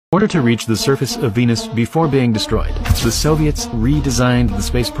In order to reach the surface of Venus before being destroyed, the Soviets redesigned the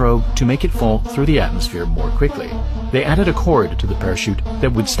space probe to make it fall through the atmosphere more quickly. They added a cord to the parachute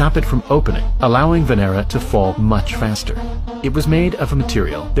that would stop it from opening, allowing Venera to fall much faster. It was made of a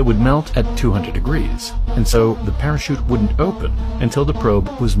material that would melt at 200 degrees, and so the parachute wouldn't open until the probe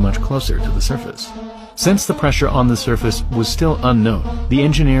was much closer to the surface. Since the pressure on the surface was still unknown, the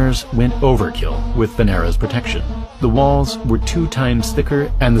engineers went overkill with Venera's protection. The walls were 2 times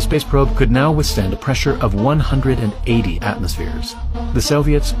thicker, and the space probe could now withstand a pressure of 180 atmospheres. The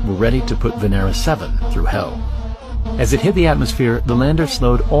Soviets were ready to put Venera 7 through hell. As it hit the atmosphere, the lander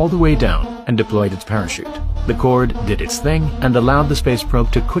slowed all the way down and deployed its parachute. The cord did its thing and allowed the space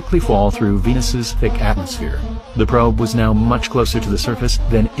probe to quickly fall through Venus's thick atmosphere. The probe was now much closer to the surface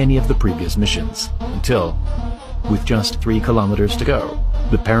than any of the previous missions, until, with just 3 kilometers to go,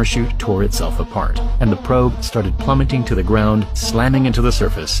 the parachute tore itself apart, and the probe started plummeting to the ground, slamming into the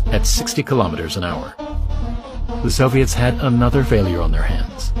surface at 60 kilometers an hour. The Soviets had another failure on their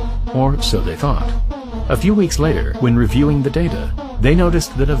hands, or so they thought. A few weeks later, when reviewing the data, they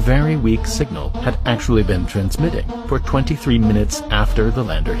noticed that a very weak signal had actually been transmitting for 23 minutes after the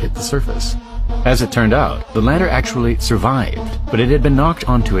lander hit the surface. As it turned out, the lander actually survived, but it had been knocked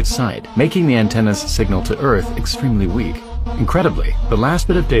onto its side, making the antenna's signal to Earth extremely weak. Incredibly, the last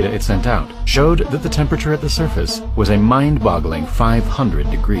bit of data it sent out showed that the temperature at the surface was a mind-boggling 500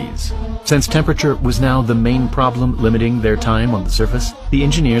 degrees. Since temperature was now the main problem limiting their time on the surface, the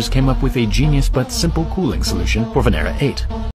engineers came up with a genius but simple cooling solution for Venera 8.